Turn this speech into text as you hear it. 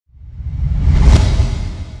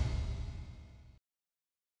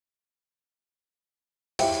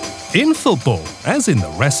In football, as in the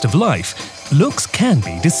rest of life, looks can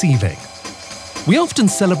be deceiving. We often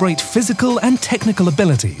celebrate physical and technical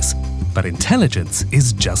abilities, but intelligence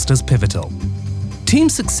is just as pivotal. Team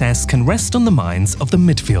success can rest on the minds of the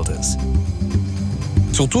midfielders.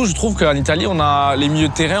 Surtout, je trouve qu'en Italie, on a les milieux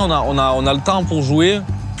de terrain, on a le temps pour jouer.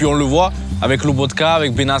 Puis on le voit avec Lobotka,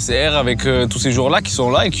 avec Benasser, avec tous ces joueurs-là qui sont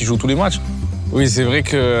là et qui jouent tous les matchs. Oui, c'est vrai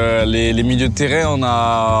que les milieux de terrain, on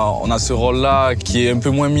a ce rôle-là qui est un peu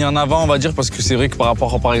moins mis en avant, on va dire, parce que c'est vrai que par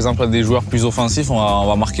rapport, par exemple, à des joueurs plus offensifs, on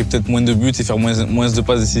va marquer peut-être moins de buts et faire moins de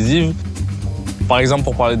passes décisives. Par exemple,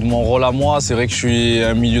 pour parler de mon rôle à moi, c'est vrai que je suis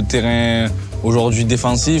un milieu de terrain aujourd'hui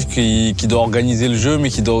défensif qui doit organiser le jeu, mais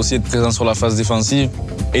qui doit aussi être présent sur la phase défensive,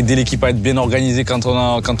 aider l'équipe à être bien organisée quand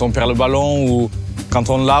on perd le ballon ou quand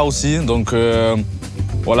on l'a aussi. Donc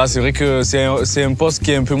voilà, c'est vrai que c'est un poste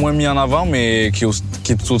qui est un peu moins mis en avant, mais qui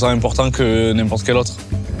est tout autant important que n'importe quel autre.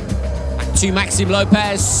 To Maxime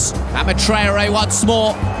Lopez, and Traoré once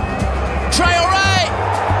more. Traoré!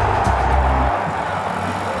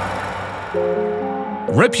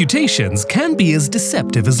 Reputations can be as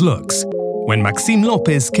deceptive as looks. When Maxime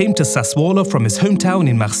Lopez came to Sassuolo from his hometown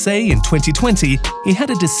in Marseille in 2020, he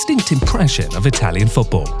had a distinct impression of Italian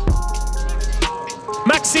football.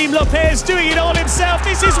 Maxime Lopez doing it all himself.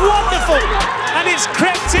 This is wonderful, and it's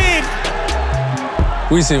crept in.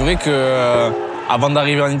 Oui, c'est vrai que avant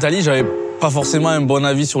d'arriver en Italie, j'avais pas forcément un bon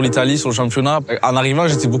avis sur l'Italie, sur le championnat. En arrivant,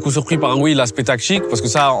 j'étais beaucoup surpris par l'aspect tactique, parce que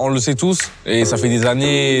ça, on le sait tous, et ça fait des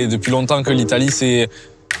années, depuis longtemps, que l'Italie,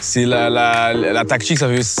 c'est la tactique,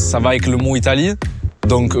 ça va avec le mot Italie.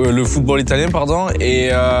 Donc le football italien, pardon.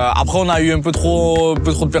 Et après, on a eu un peu trop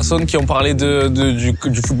de personnes qui ont parlé du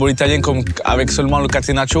football italien comme avec seulement le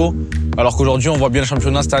catenaccio. Alors qu'aujourd'hui, on voit bien le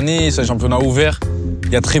championnat cette année, c'est un championnat ouvert.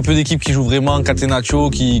 Il y a très peu d'équipes qui jouent vraiment en catenaccio,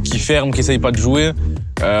 qui ferment, qui n'essayent pas de jouer.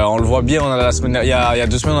 On le voit bien, il y a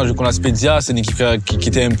 2 semaines, on a joué contre la Spezia. C'est une équipe qui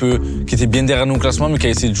était bien derrière nous au classement, mais qui a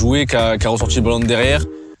essayé de jouer, qui a ressorti le ballon de derrière.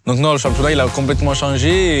 Donc non, le championnat, il a complètement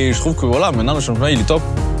changé et je trouve que voilà, maintenant, le championnat, il est top.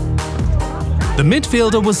 The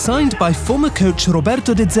midfielder was signed by former coach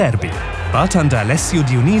Roberto De Zerbi, but under Alessio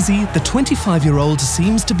Dionisi, the 25-year-old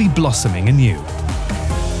seems to be blossoming anew.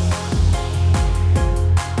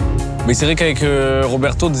 Mais c'est vrai qu'avec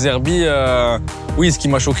Roberto De Zerbi, oui, ce qui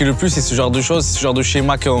m'a choqué le plus, c'est ce genre de choses, ce genre de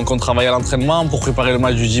schéma qu'on travaille à l'entraînement pour préparer le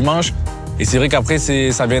match du dimanche. Et c'est vrai qu'après,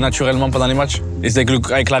 ça vient naturellement pendant les matchs. Et c'est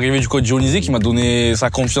avec l'arrivée du coach Dionisi qui m'a donné sa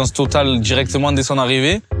confiance totale directement dès son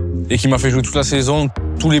arrivée et qui m'a fait jouer toute la saison,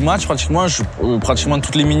 tous les matchs pratiquement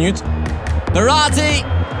toutes les minutes. Berardi,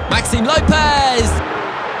 Maxime Lopez.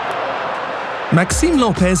 Maxime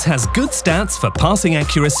Lopez has good stats for passing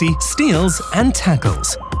accuracy, steals and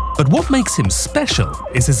tackles. But what makes him special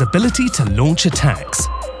is his ability to launch attacks.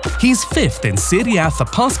 He's 5th in Serie A for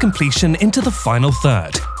pass completion into the final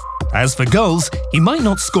third. As for goals, he might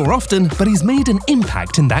not score often, but he's made an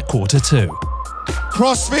impact in that quarter too.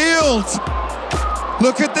 Crossfield!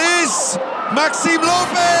 Look at this! Maxime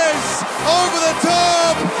Lopez over the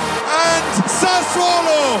top, and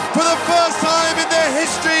Sassuolo, for the first time in their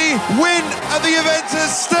history, win at the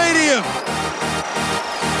Juventus Stadium.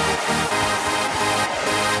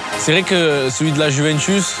 C'est vrai que celui de la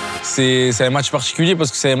Juventus, c'est un match particulier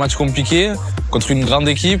parce que c'est un match compliqué contre une grande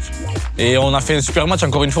équipe. Et on a fait un super match,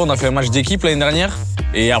 encore une fois, on a fait un match d'équipe l'année dernière.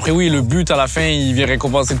 Et après, oui, le but à la fin, il vient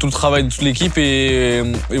récompenser tout le travail de toute l'équipe. Et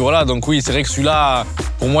voilà, donc oui, c'est vrai que celui-là,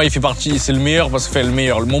 pour moi, il fait partie, c'est le meilleur,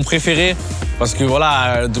 mon préféré. Parce que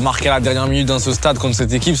voilà, de marquer à la dernière minute dans ce stade contre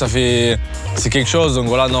cette équipe, c'est quelque chose. Donc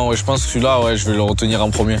voilà, non, je pense que celui-là, ouais, je vais le retenir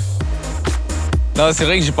en premier. Non, c'est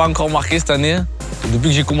vrai que j'ai pas encore marqué cette année. Depuis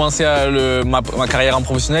que j'ai commencé ma carrière en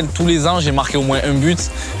professionnel, tous les ans, j'ai marqué au moins un but.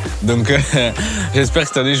 Donc, j'espère que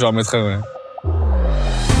cette année, je vais en mettre un. Ouais.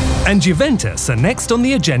 And Juventus are next on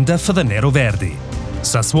the agenda for the Neroverdi.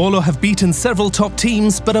 Sassuolo have beaten several top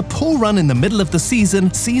teams, but a poor run in the middle of the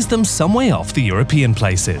season sees them some way off the European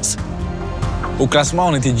places. Au classement,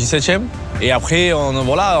 on était 17e. Et après,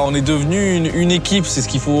 on est devenu une équipe. C'est ce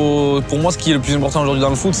qu'il faut. Pour moi, ce qui est le plus important aujourd'hui dans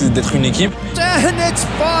le foot, c'est d'être une équipe. And it's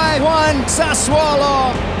 5-1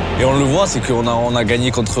 Sassuolo. Et on le voit, c'est qu'on a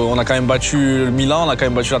gagné on a quand même battu le Milan, on a quand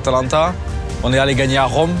même battu l'Atalanta. On est allé gagner à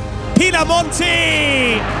Rome.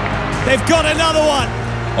 Pinamonti! They've got another one.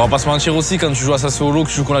 On va pas se mentir aussi, quand tu joues à Sassuolo, que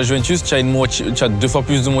tu joues contre la Juventus, tu as 2 fois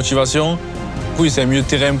plus de motivation. Oui, c'est un milieu de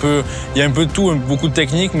terrain il y a un peu de tout, beaucoup de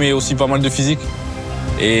technique, mais aussi pas mal de physique.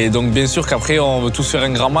 Et donc bien sûr qu'après, on veut tous faire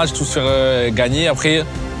un grand match, tous faire gagner. Après,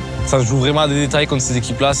 ça se joue vraiment à des détails contre ces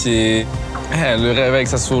équipes-là. Le rêve avec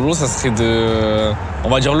Sassuolo, ça serait on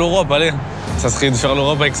va dire l'Europe, allez. Ça serait de faire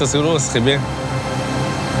l'Europe avec Sassuolo, ça serait bien.